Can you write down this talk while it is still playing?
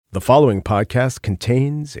The following podcast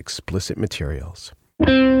contains explicit materials.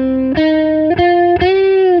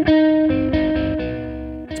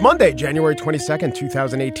 It's Monday, January 22nd,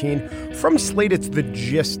 2018. From Slate, it's The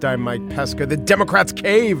Gist. I'm Mike Pesca. The Democrats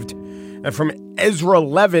caved. And from Ezra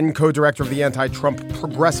Levin, co-director of the anti-Trump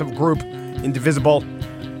progressive group Indivisible.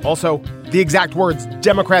 Also, the exact words,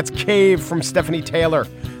 Democrats cave, from Stephanie Taylor,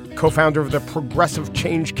 co-founder of the Progressive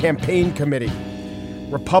Change Campaign Committee.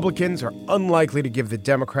 Republicans are unlikely to give the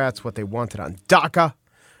Democrats what they wanted on DACA.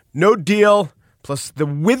 No deal, plus the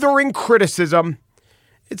withering criticism.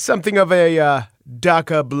 It's something of a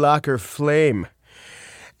DACA blocker flame.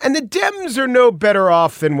 And the Dems are no better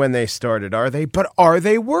off than when they started, are they? But are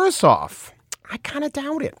they worse off? I kind of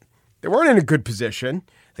doubt it. They weren't in a good position.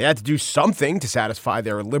 They had to do something to satisfy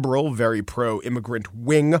their liberal, very pro-immigrant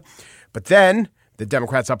wing. But then the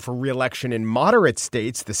Democrats up for re-election in moderate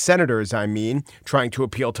states, the senators, trying to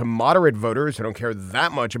appeal to moderate voters who don't care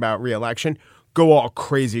that much about re-election, go all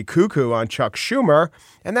crazy cuckoo on Chuck Schumer,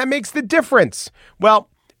 and that makes the difference.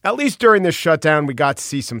 Well, at least during this shutdown, we got to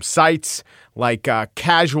see some sights like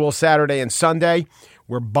Casual Saturday and Sunday,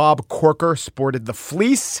 where Bob Corker sported the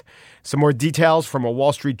fleece. Some more details from a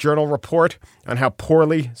Wall Street Journal report on how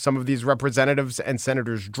poorly some of these representatives and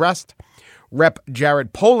senators dressed. Rep.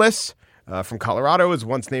 Jared Polis, from Colorado, is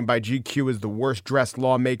once named by GQ as the worst-dressed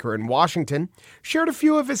lawmaker in Washington, shared a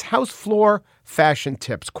few of his house floor fashion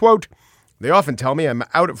tips. Quote, "They often tell me I'm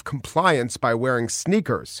out of compliance by wearing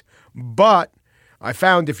sneakers, but I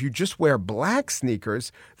found if you just wear black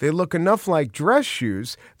sneakers, they look enough like dress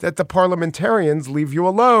shoes that the parliamentarians leave you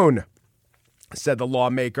alone," said the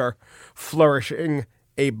lawmaker, flourishing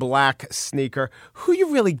a black sneaker. Who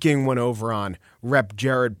you really getting one over on, Rep.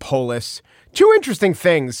 Jared Polis? Two interesting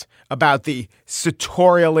things about the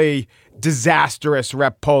sartorially disastrous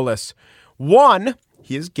Rep. Polis. One,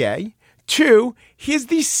 he is gay. Two, he is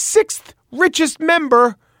the sixth richest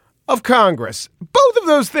member of Congress. Both of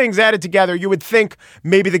those things added together, you would think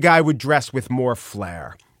maybe the guy would dress with more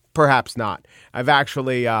flair. Perhaps not. I've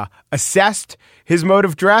actually assessed his mode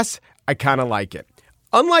of dress. I kind of like it.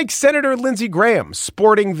 Unlike Senator Lindsey Graham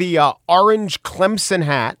sporting the orange Clemson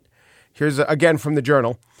hat, here's again from the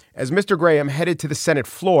Journal. As Mr. Graham headed to the Senate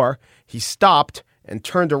floor, he stopped and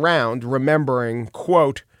turned around, remembering,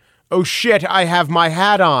 quote, "Oh shit, I have my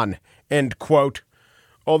hat on," end quote.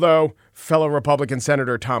 Although fellow Republican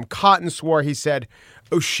Senator Tom Cotton swore he said,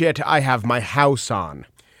 "Oh shit, I have my house on."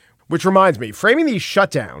 Which reminds me, framing the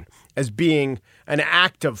shutdown as being an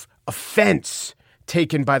act of offense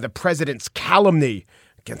taken by the president's calumny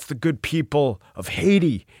against the good people of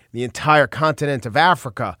Haiti, the entire continent of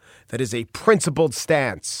Africa, that is a principled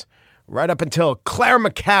stance, right up until Claire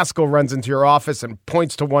McCaskill runs into your office and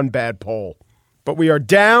points to one bad poll. But we are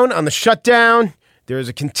down on the shutdown. There is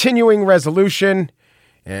a continuing resolution,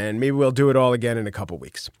 and maybe we'll do it all again in a couple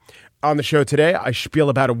weeks. On the show today, I spiel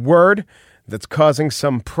about a word that's causing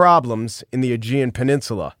some problems in the Aegean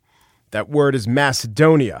Peninsula. That word is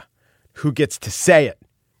Macedonia. Who gets to say it?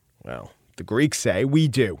 Well, the Greeks say we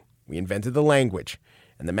do. We invented the language.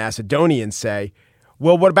 And the Macedonians say,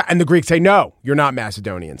 well, what about? And the Greeks say, no, you're not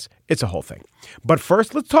Macedonians. It's a whole thing. But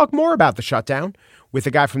first, let's talk more about the shutdown with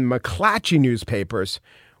a guy from the McClatchy newspapers,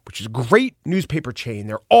 which is a great newspaper chain.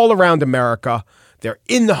 They're all around America. They're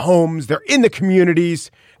in the homes. They're in the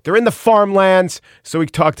communities. They're in the farmlands. So we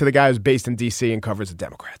talked to the guy who's based in D.C. and covers the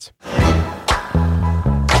Democrats.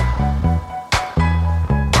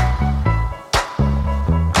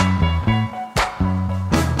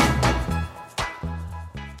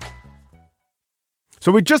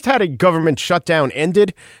 So we just had a government shutdown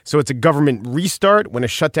ended, so it's a government restart when a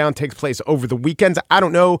shutdown takes place over the weekends. I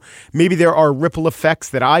don't know. Maybe there are ripple effects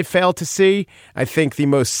that I fail to see. I think the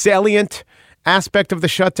most salient aspect of the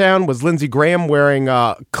shutdown was Lindsey Graham wearing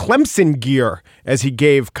Clemson gear as he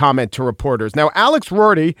gave comment to reporters. Now, Alex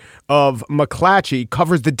Roarty of McClatchy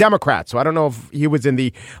covers the Democrats, so I don't know if he was in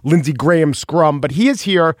the Lindsey Graham scrum, but he is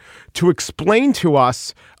here to explain to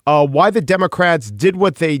us why the Democrats did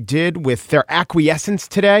what they did with their acquiescence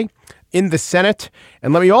today in the Senate.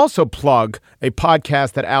 And let me also plug a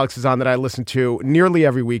podcast that Alex is on that I listen to nearly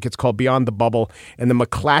every week. It's called Beyond the Bubble. And the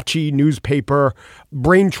McClatchy newspaper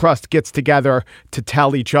brain trust gets together to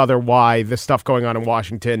tell each other why the stuff going on in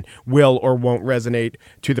Washington will or won't resonate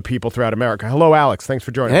to the people throughout America. Hello, Alex. Thanks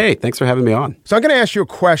for joining. Hey, thanks for having me on. So I'm going to ask you a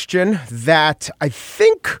question that I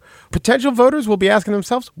think potential voters will be asking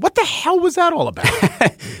themselves, what the hell was that all about?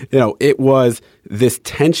 It was this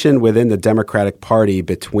tension within the Democratic Party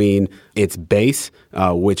between its base,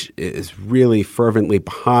 which is really fervently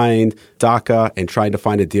behind DACA and trying to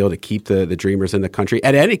find a deal to keep the Dreamers in the country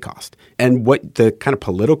at any cost, and what the kind of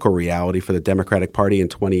political reality for the Democratic Party in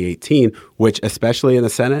 2018, which especially in the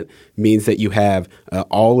Senate means that you have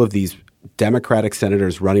all of these Democratic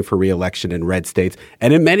senators running for re-election in red states,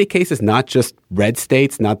 and in many cases, not just red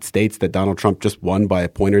states, not states that Donald Trump just won by a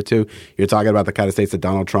point or two. You're talking about the kind of states that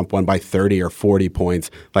Donald Trump won by 30 or 40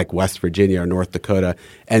 points, like West Virginia or North Dakota.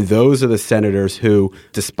 And those are the senators who,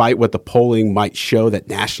 despite what the polling might show that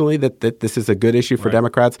nationally that this is a good issue for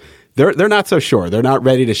Democrats, they're not so sure. They're not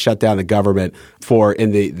ready to shut down the government for,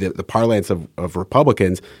 in the parlance of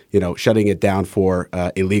Republicans, shutting it down for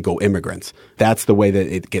illegal immigrants. That's the way that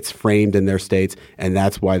it gets framed in their states, and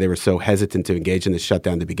that's why they were so hesitant to engage in the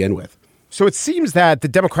shutdown to begin with. So it seems that the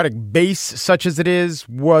Democratic base, such as it is,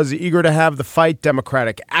 was eager to have the fight.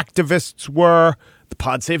 Democratic activists were. The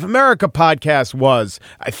Pod Save America podcast was.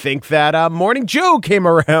 I think that Morning Joe came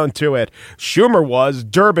around to it. Schumer was.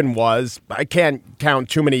 Durbin was. I can't count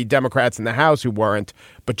too many Democrats in the House who weren't.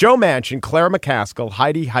 But Joe Manchin, Claire McCaskill,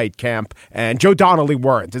 Heidi Heitkamp, and Joe Donnelly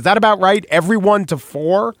weren't. Is that about right? Everyone to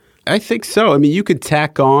 4? I think so. I mean, you could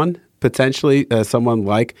tack on potentially someone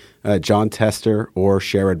like John Tester or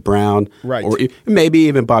Sherrod Brown, right, or maybe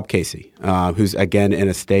even Bob Casey, who's, again, in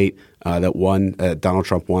a state that won, Donald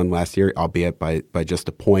Trump won last year, albeit by just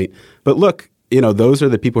a point. But look, those are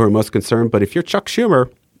the people who are most concerned. But if you're Chuck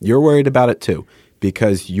Schumer, you're worried about it too,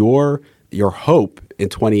 because your hope in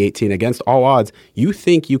 2018, against all odds, you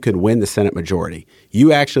think you could win the Senate majority.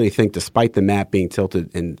 You actually think, despite the map being tilted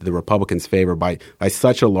in the Republicans' favor by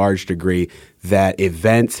such a large degree, that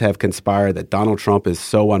events have conspired, that Donald Trump is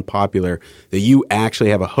so unpopular, that you actually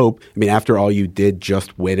have a hope. I mean, after all, you did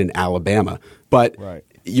just win in Alabama. But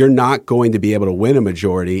you're not going to be able to win a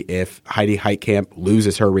majority if Heidi Heitkamp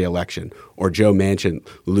loses her reelection or Joe Manchin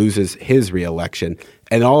loses his reelection.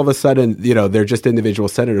 And all of a sudden, they're just individual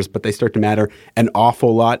senators, but they start to matter an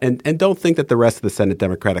awful lot. And don't think that the rest of the Senate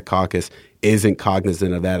Democratic caucus isn't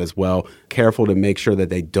cognizant of that as well. Careful to make sure that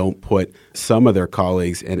they don't put some of their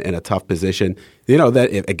colleagues in a tough position. That,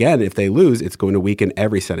 if they lose, it's going to weaken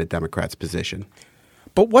every Senate Democrat's position.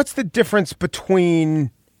 But what's the difference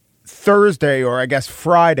between Thursday, or I guess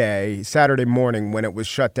Friday, Saturday morning when it was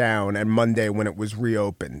shut down, and Monday when it was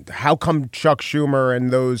reopened? How come Chuck Schumer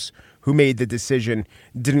and those who made the decision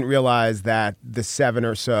didn't realize that the 7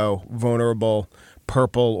 or so vulnerable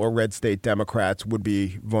purple or red state Democrats would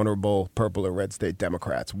be vulnerable purple or red state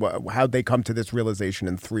Democrats? How'd they come to this realization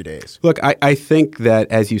in 3 days? Look, I think that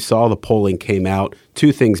as you saw the polling came out,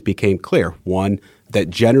 2 things became clear. One, that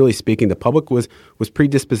generally speaking, the public was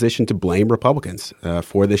predispositioned to blame Republicans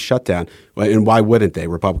for this shutdown. And why wouldn't they?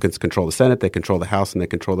 Republicans control the Senate, they control the House, and they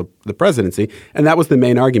control the presidency. And that was the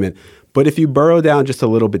main argument. But if you burrow down just a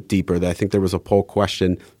little bit deeper, I think there was a poll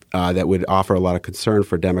question that would offer a lot of concern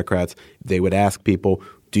for Democrats. They would ask people,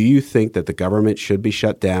 do you think that the government should be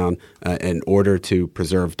shut down in order to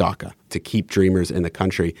preserve DACA, to keep Dreamers in the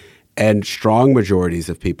country? And strong majorities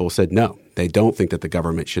of people said no. They don't think that the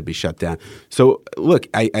government should be shut down. So, look,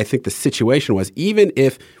 I think the situation was, even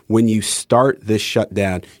if when you start this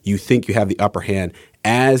shutdown, you think you have the upper hand,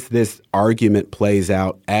 as this argument plays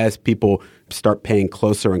out, as people start paying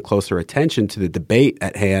closer and closer attention to the debate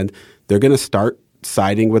at hand, they're going to start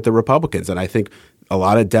siding with the Republicans. And I think a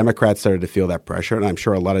lot of Democrats started to feel that pressure, and I'm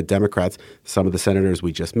sure a lot of Democrats, some of the senators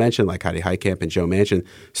we just mentioned, like Heidi Heitkamp and Joe Manchin,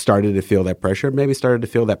 started to feel that pressure, maybe started to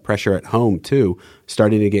feel that pressure at home too,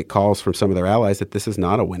 starting to get calls from some of their allies that this is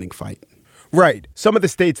not a winning fight. Right. Some of the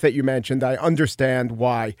states that you mentioned, I understand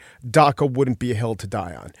why DACA wouldn't be a hill to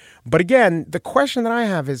die on. But again, the question that I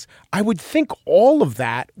have is, I would think all of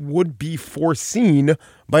that would be foreseen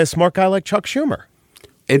by a smart guy like Chuck Schumer.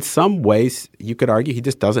 In some ways, you could argue he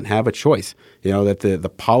just doesn't have a choice. That the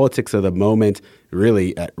politics of the moment,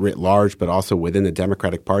 really at writ large, but also within the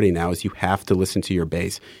Democratic Party now, is you have to listen to your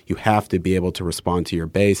base. You have to be able to respond to your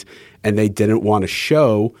base. And they didn't want to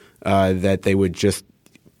show that they would just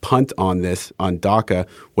punt on this, on DACA,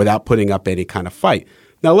 without putting up any kind of fight.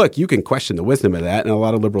 Now, look, you can question the wisdom of that, and a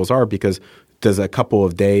lot of liberals are, because does a couple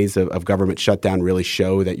of days of government shutdown really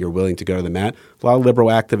show that you're willing to go to the mat? A lot of liberal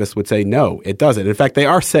activists would say, no, it doesn't. In fact, they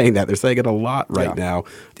are saying that. They're saying it a lot right now.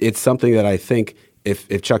 It's something that I think if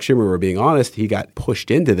Chuck Schumer were being honest, he got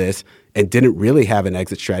pushed into this and didn't really have an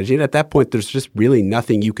exit strategy. And at that point, there's just really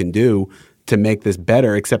nothing you can do to make this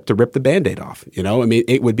better except to rip the Band-Aid off.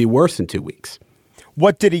 It would be worse in 2 weeks.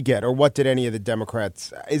 What did he get, or what did any of the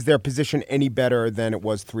Democrats? Is their position any better than it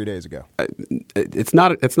was 3 days ago? It's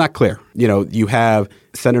not clear. You have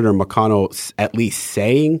Senator McConnell at least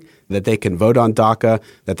saying that they can vote on DACA,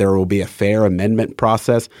 that there will be a fair amendment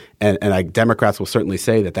process, and Democrats will certainly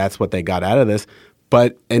say that that's what they got out of this.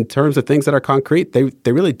 But in terms of things that are concrete,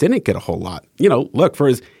 they really didn't get a whole lot. Look, for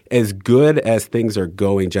as good as things are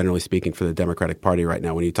going, generally speaking, for the Democratic Party right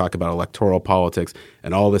now, when you talk about electoral politics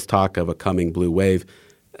and all this talk of a coming blue wave,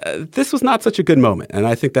 this was not such a good moment. And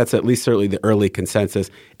I think that's at least certainly the early consensus.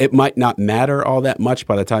 It might not matter all that much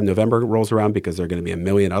by the time November rolls around because there are going to be a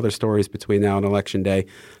million other stories between now and Election Day.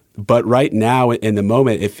 But right now, in the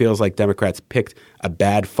moment, it feels like Democrats picked a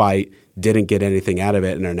bad fight, didn't get anything out of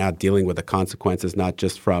it, and are now dealing with the consequences, not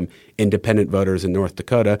just from independent voters in North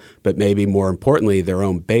Dakota, but maybe more importantly, their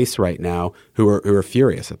own base right now who are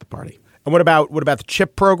furious at the party. And what about the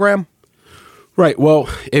CHIP program? Right. Well,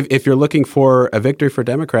 if you're looking for a victory for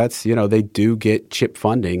Democrats, they do get CHIP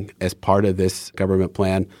funding as part of this government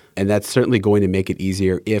plan. And that's certainly going to make it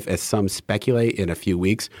easier if, as some speculate, in a few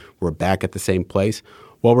weeks, we're back at the same place.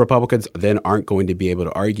 Well, Republicans then aren't going to be able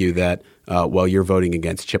to argue that, you're voting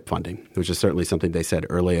against CHIP funding, which is certainly something they said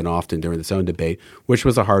early and often during this own debate, which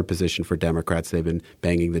was a hard position for Democrats. They've been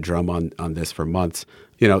banging the drum on this for months.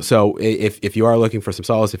 So if you are looking for some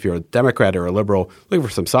solace, if you're a Democrat or a liberal looking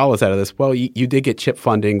for some solace out of this, well, you did get CHIP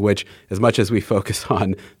funding, which, as much as we focus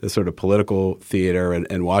on the sort of political theater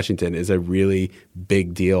and Washington, is a really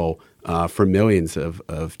big deal for millions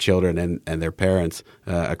of children and their parents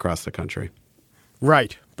across the country.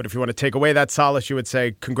 Right. But if you want to take away that solace, you would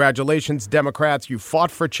say, congratulations, Democrats, you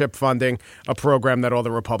fought for CHIP funding, a program that all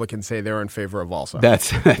the Republicans say they're in favor of also.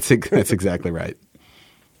 That's exactly right.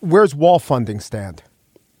 Where's wall funding stand?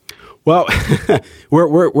 Well,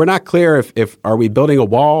 we're not clear if are we building a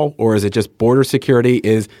wall or is it just border security?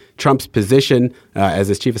 Is Trump's position, as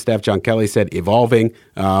his chief of staff John Kelly said, evolving,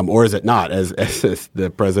 or is it not? As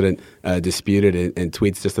the president disputed in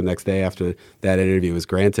tweets just the next day after that interview was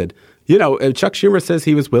granted. Chuck Schumer says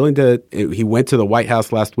he was willing to. He went to the White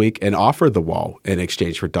House last week and offered the wall in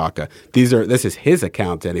exchange for DACA. This is his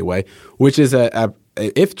account anyway, which is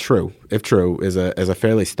if true, is a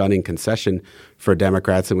fairly stunning concession for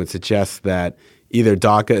Democrats and would suggest that either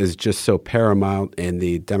DACA is just so paramount in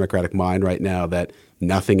the Democratic mind right now that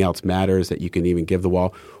nothing else matters, that you can even give the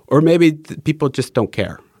wall, or maybe people just don't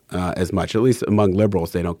care as much. At least among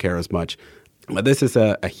liberals, they don't care as much. But this is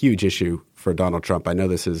a huge issue for Donald Trump. I know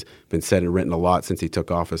this has been said and written a lot since he took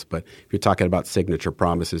office, but if you're talking about signature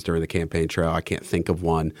promises during the campaign trail, I can't think of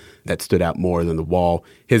one that stood out more than the wall.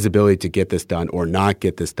 His ability to get this done or not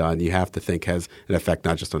get this done, you have to think has an effect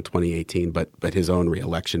not just on 2018, but his own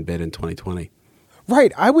reelection bid in 2020.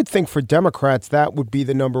 Right. I would think for Democrats, that would be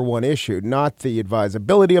the number one issue, not the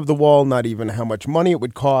advisability of the wall, not even how much money it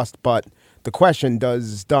would cost, but the question,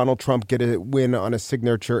 does Donald Trump get a win on a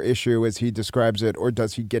signature issue as he describes it, or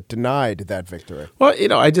does he get denied that victory? Well,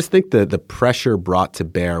 I just think the pressure brought to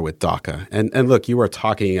bear with DACA. And look, you were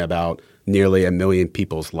talking about nearly 1 million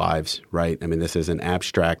people's lives, right? I mean, this isn't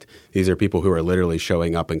abstract. These are people who are literally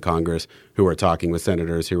showing up in Congress, who are talking with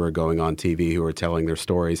senators, who are going on TV, who are telling their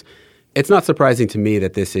stories. It's not surprising to me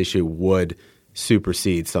that this issue would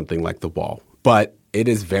supersede something like the wall. But it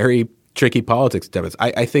is very tricky politics, Democrats.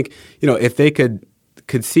 I think, if they could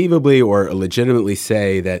conceivably or legitimately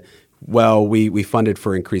say that, well, we funded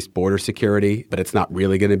for increased border security, but it's not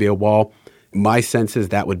really going to be a wall, my sense is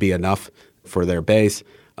that would be enough for their base.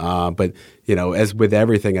 But, as with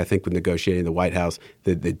everything, I think with negotiating the White House,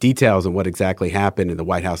 the details and what exactly happened in the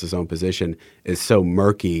White House's own position is so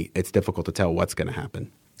murky, it's difficult to tell what's going to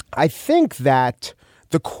happen. I think that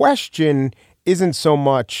the question isn't so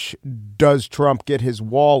much does Trump get his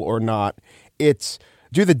wall or not. It's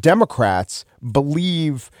do the Democrats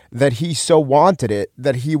believe that he so wanted it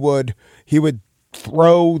that he would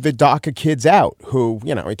throw the DACA kids out who,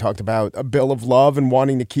 he talked about a bill of love and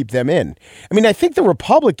wanting to keep them in. I mean, I think the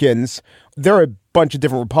Republicans, there are a bunch of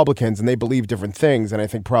different Republicans and they believe different things. And I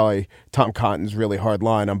think probably Tom Cotton's really hard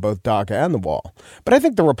line on both DACA and the wall. But I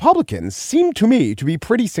think the Republicans seem to me to be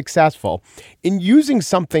pretty successful in using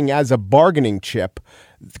something as a bargaining chip,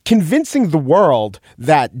 convincing the world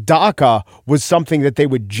that DACA was something that they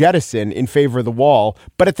would jettison in favor of the wall,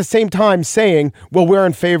 but at the same time saying, well, we're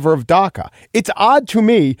in favor of DACA. It's odd to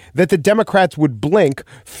me that the Democrats would blink,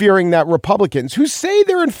 fearing that Republicans, who say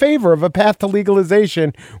they're in favor of a path to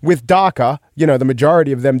legalization with DACA, the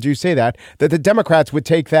majority of them do say that the Democrats would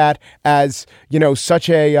take that as, such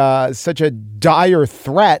a dire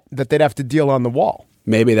threat that they'd have to deal on the wall.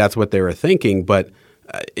 Maybe that's what they were thinking, but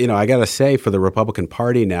I got to say, for the Republican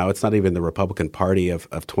Party now, it's not even the Republican Party of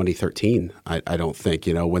 2013, I don't think.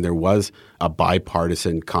 When there was a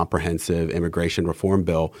bipartisan, comprehensive immigration reform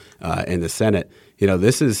bill in the Senate,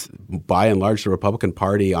 this is, by and large, the Republican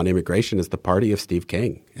Party on immigration is the party of Steve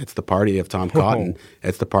King. It's the party of Tom Cotton.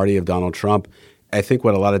 It's the party of Donald Trump. I think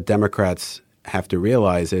what a lot of Democrats have to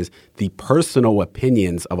realize is the personal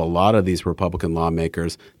opinions of a lot of these Republican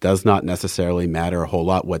lawmakers does not necessarily matter a whole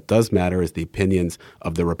lot. What does matter is the opinions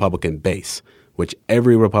of the Republican base, which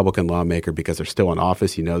every Republican lawmaker, because they're still in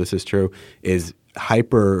office, this is true, is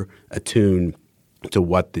hyper attuned to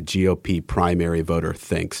what the GOP primary voter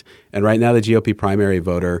thinks. And right now the GOP primary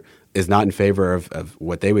voter is not in favor of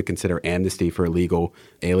what they would consider amnesty for illegal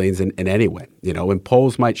aliens in any way. And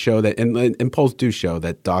polls might show that, and polls do show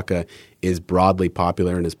that DACA is broadly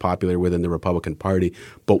popular and is popular within the Republican Party.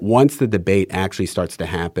 But once the debate actually starts to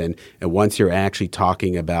happen, and once you're actually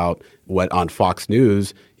talking about what on Fox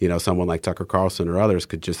News, someone like Tucker Carlson or others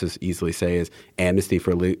could just as easily say is amnesty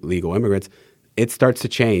for legal immigrants, it starts to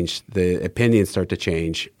change. The opinions start to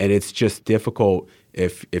change, and it's just difficult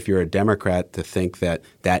if you're a Democrat to think that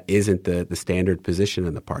isn't the standard position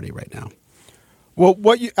in the party right now. Well,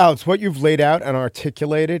 Alex, what you've laid out and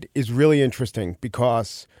articulated is really interesting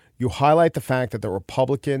because you highlight the fact that the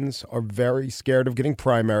Republicans are very scared of getting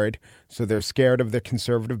primaried, so they're scared of their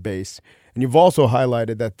conservative base. And you've also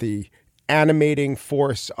highlighted that the animating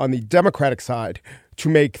force on the Democratic side to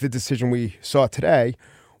make the decision we saw today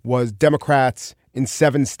was Democrats in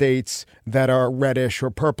 7 states that are reddish or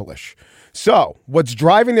purplish. So what's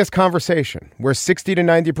driving this conversation, where 60 to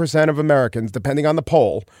 90% of Americans, depending on the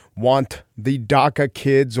poll, want the DACA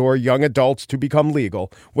kids or young adults to become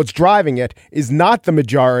legal, what's driving it is not the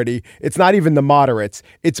majority. It's not even the moderates.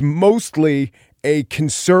 It's mostly a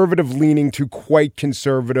conservative leaning to quite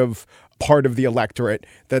conservative part of the electorate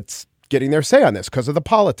that's getting their say on this because of the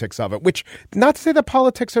politics of it, which not to say the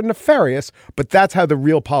politics are nefarious, but that's how the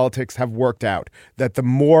real politics have worked out, that the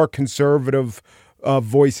more conservative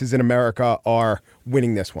voices in America are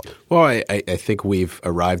winning this one. Well, I think we've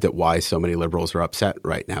arrived at why so many liberals are upset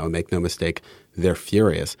right now. And make no mistake, they're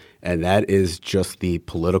furious. And that is just the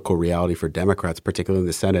political reality for Democrats, particularly in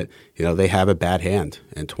the Senate. They have a bad hand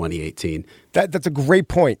in 2018. That's a great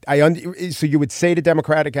point. So you would say to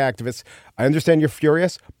Democratic activists, I understand you're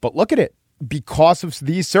furious, but look at it. Because of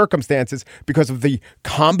these circumstances, because of the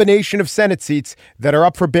combination of Senate seats that are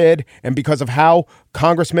up for bid, and because of how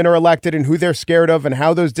congressmen are elected and who they're scared of and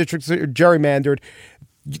how those districts are gerrymandered,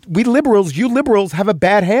 you liberals have a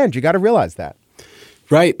bad hand. You got to realize that.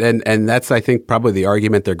 Right. And that's, I think, probably the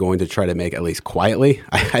argument they're going to try to make, at least quietly.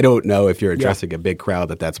 I don't know if you're addressing a big crowd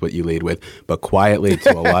that's what you lead with, but quietly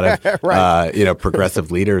to a lot of, right.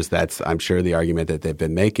 Progressive leaders, that's, I'm sure, the argument that they've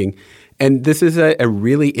been making. And this is a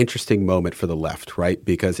really interesting moment for the left, right?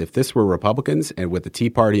 Because if this were Republicans and with the Tea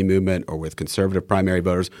Party movement or with conservative primary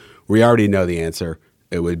voters, we already know the answer.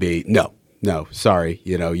 It would be no, sorry.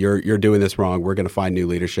 You're doing this wrong. We're going to find new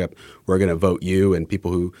leadership. We're going to vote you and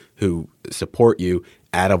people who support you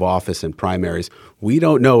out of office in primaries. We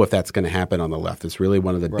don't know if that's going to happen on the left. It's really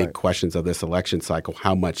one of the big questions of this election cycle,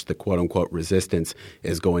 how much the quote-unquote resistance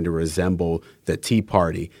is going to resemble the Tea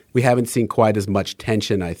Party. We haven't seen quite as much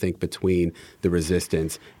tension, I think, between the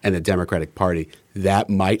resistance and the Democratic Party. That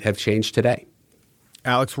might have changed today.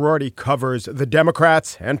 Alex Roarty covers the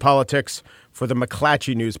Democrats and politics for the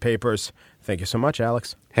McClatchy newspapers. Thank you so much,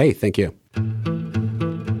 Alex. Hey, thank you.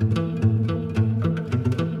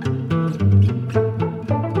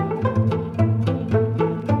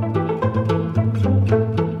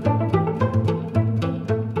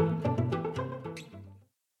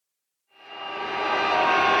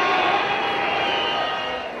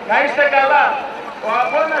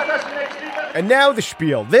 And now the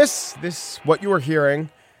spiel. This, what you are hearing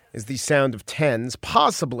is the sound of tens,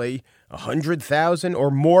 possibly 100,000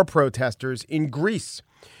 or more protesters in Greece.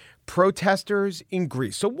 Protesters in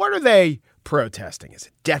Greece. So what are they protesting? Is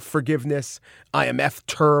it debt forgiveness, IMF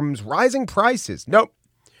terms, rising prices? Nope.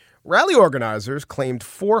 Rally organizers claimed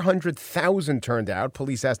 400,000 turned out.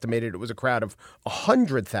 Police estimated it was a crowd of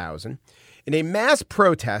 100,000 in a mass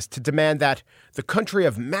protest to demand that the country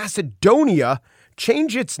of Macedonia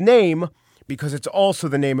change its name because it's also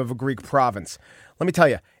the name of a Greek province. Let me tell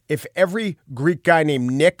you, if every Greek guy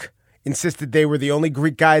named Nick insisted they were the only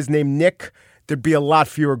Greek guys named Nick, there'd be a lot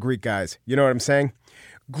fewer Greek guys. You know what I'm saying?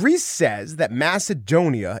 Greece says that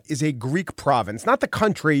Macedonia is a Greek province, not the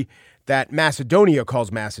country that Macedonia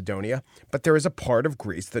calls Macedonia, but there is a part of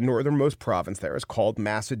Greece, the northernmost province there is called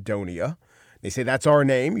Macedonia. They say that's our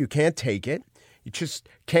name. You can't take it. You just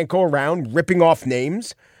can't go around ripping off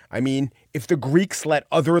names. I mean, if the Greeks let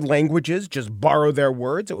other languages just borrow their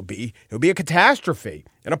words, it would be a catastrophe,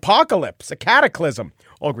 an apocalypse, a cataclysm.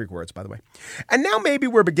 All Greek words, by the way. And now maybe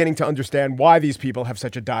we're beginning to understand why these people have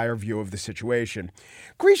such a dire view of the situation.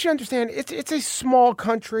 Greece, you understand, it's a small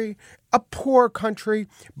country, a poor country,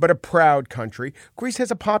 but a proud country. Greece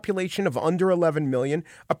has a population of under 11 million,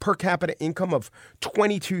 a per capita income of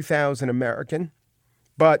 22,000 American.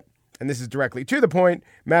 But, and this is directly to the point,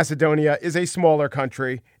 Macedonia is a smaller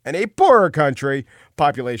country and a poorer country,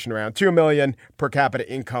 population around 2 million, per capita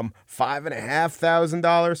income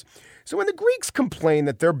 $5,500. So when the Greeks complain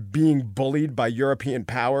that they're being bullied by European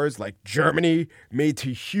powers like Germany, made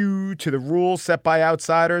to hew to the rules set by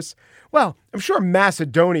outsiders, well, I'm sure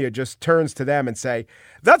Macedonia just turns to them and say,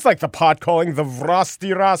 that's like the pot calling the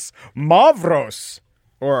Vrastiras Mavros.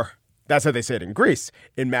 Or that's how they say it in Greece.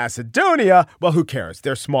 In Macedonia, well, who cares?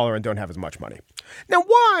 They're smaller and don't have as much money. Now,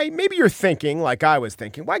 why? Maybe you're thinking, like I was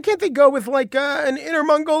thinking, why can't they go with like an Inner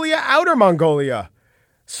Mongolia, Outer Mongolia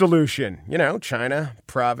solution? You know, China,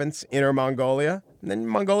 province, Inner Mongolia, and then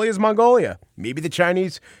Mongolia is Mongolia. Maybe the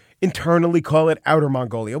Chinese internally call it Outer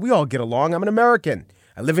Mongolia. We all get along. I'm an American.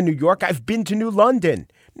 I live in New York. I've been to New London.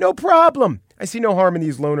 No problem. I see no harm in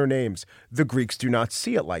these loner names. The Greeks do not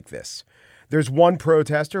see it like this. There's one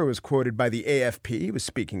protester who was quoted by the AFP. He was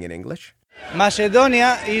speaking in English.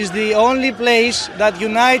 Macedonia is the only place that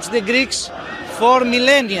unites the Greeks for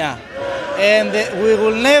millennia. And we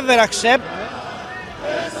will never accept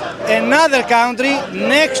another country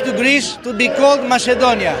next to Greece to be called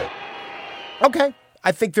Macedonia. Okay,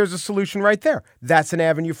 I think there's a solution right there. That's an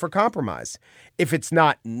avenue for compromise. If it's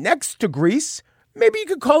not next to Greece, maybe you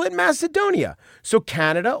could call it Macedonia. So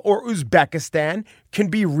Canada or Uzbekistan can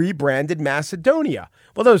be rebranded Macedonia.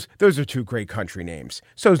 Well, those are two great country names.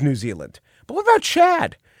 So is New Zealand. But what about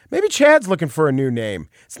Chad? Maybe Chad's looking for a new name.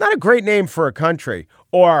 It's not a great name for a country.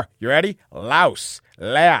 Or, you ready? Laos.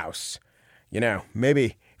 You know,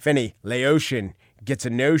 maybe if any Laotian gets a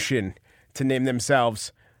notion to name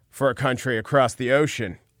themselves for a country across the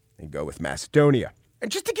ocean, they go with Macedonia.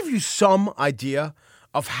 And just to give you some idea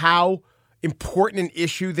of how important an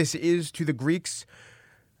issue this is to the Greeks,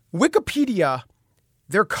 Wikipedia,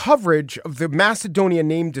 their coverage of the Macedonia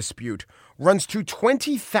name dispute runs to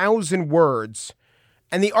 20,000 words,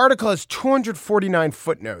 and the article has 249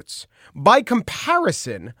 footnotes. By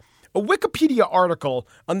comparison, a Wikipedia article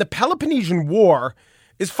on the Peloponnesian War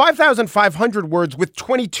is 5,500 words with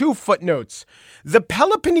 22 footnotes. The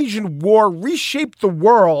Peloponnesian War reshaped the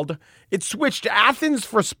world. It switched Athens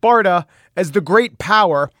for Sparta as the great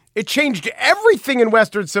power. It changed everything in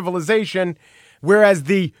Western civilization, whereas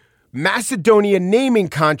the Macedonian naming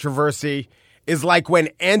controversy is like when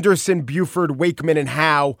Anderson, Buford, Wakeman, and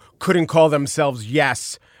Howe couldn't call themselves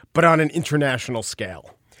Yes, but on an international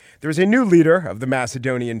scale. There's a new leader of the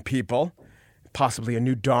Macedonian people, possibly a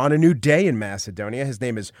new dawn, a new day in Macedonia. His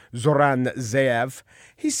name is Zoran Zaev.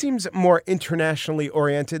 He seems more internationally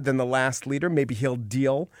oriented than the last leader. Maybe he'll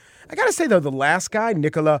deal. I gotta say, though, the last guy,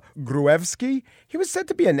 Nikola Gruevski, he was said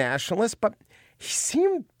to be a nationalist, but he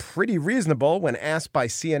seemed pretty reasonable when asked by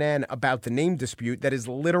CNN about the name dispute that is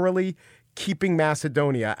literally keeping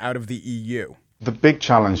Macedonia out of the EU. The big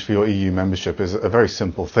challenge for your EU membership is a very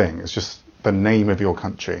simple thing. It's just the name of your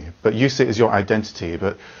country. But you see it as your identity.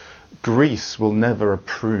 But Greece will never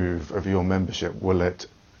approve of your membership, will it,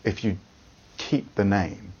 if you keep the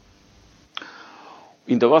name?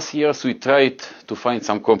 In the last years, we tried to find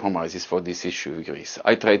some compromises for this issue in Greece.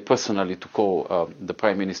 I tried personally to call the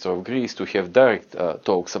Prime Minister of Greece to have direct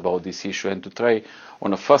talks about this issue and to try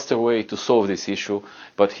on a faster way to solve this issue,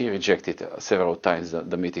 but he rejected several times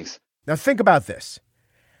the meetings. Now think about this.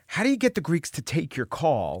 How do you get the Greeks to take your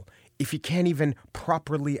call if you can't even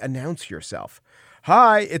properly announce yourself?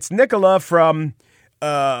 Hi, it's Nikola from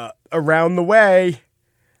around the way.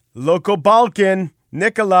 Local Balkan.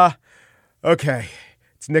 Nikola. Okay,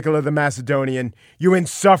 it's Nikola the Macedonian. You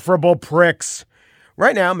insufferable pricks.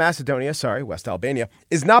 Right now, Macedonia, West Albania,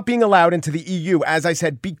 is not being allowed into the EU, as I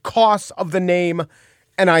said, because of the name,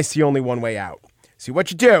 and I see only one way out. See, what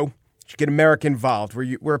you do, you get America involved.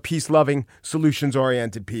 We're a peace-loving,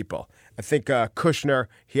 solutions-oriented people. I think Kushner,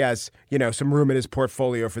 he has, some room in his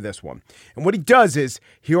portfolio for this one. And what he does is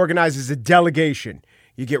he organizes a delegation.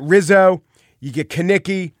 You get Rizzo, you get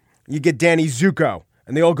Kanicki, you get Danny Zuko,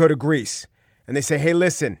 and they all go to Greece. And they say, hey,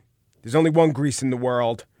 listen, there's only one Greece in the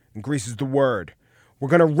world, and Greece is the word. We're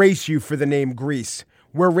going to race you for the name Greece.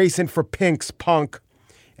 We're racing for Pink's punk.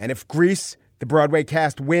 And if Greece, the Broadway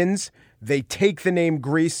cast, wins, they take the name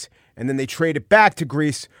Greece, and then they trade it back to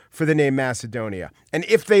Greece for the name Macedonia. And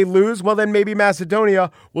if they lose, well, then maybe Macedonia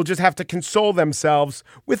will just have to console themselves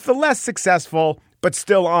with the less successful but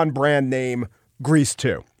still on brand name, Greece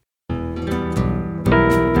 2.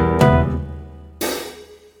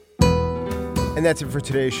 And that's it for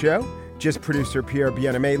today's show. Just producer Pierre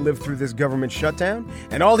Bien-Aimé lived through this government shutdown,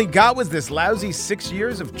 and all he got was this lousy 6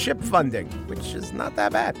 years of chip funding, which is not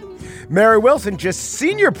that bad. Mary Wilson, just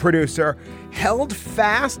senior producer, held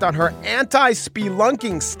fast on her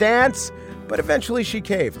anti-spelunking stance, but eventually she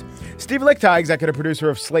caved. Steve Lichtai, executive producer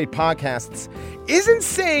of Slate Podcasts, isn't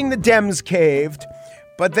saying the Dems caved,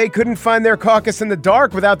 but they couldn't find their caucus in the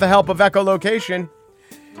dark without the help of echolocation.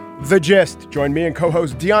 The Gist. Join me and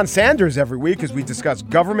co-host Deion Sanders every week as we discuss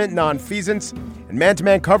government nonfeasance and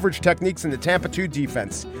man-to-man coverage techniques in the Tampa 2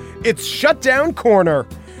 defense. It's Shutdown Corner,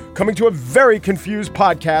 coming to a very confused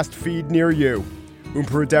podcast feed near you.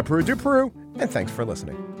 Peru, de Peru, du Peru, and thanks for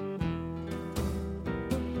listening.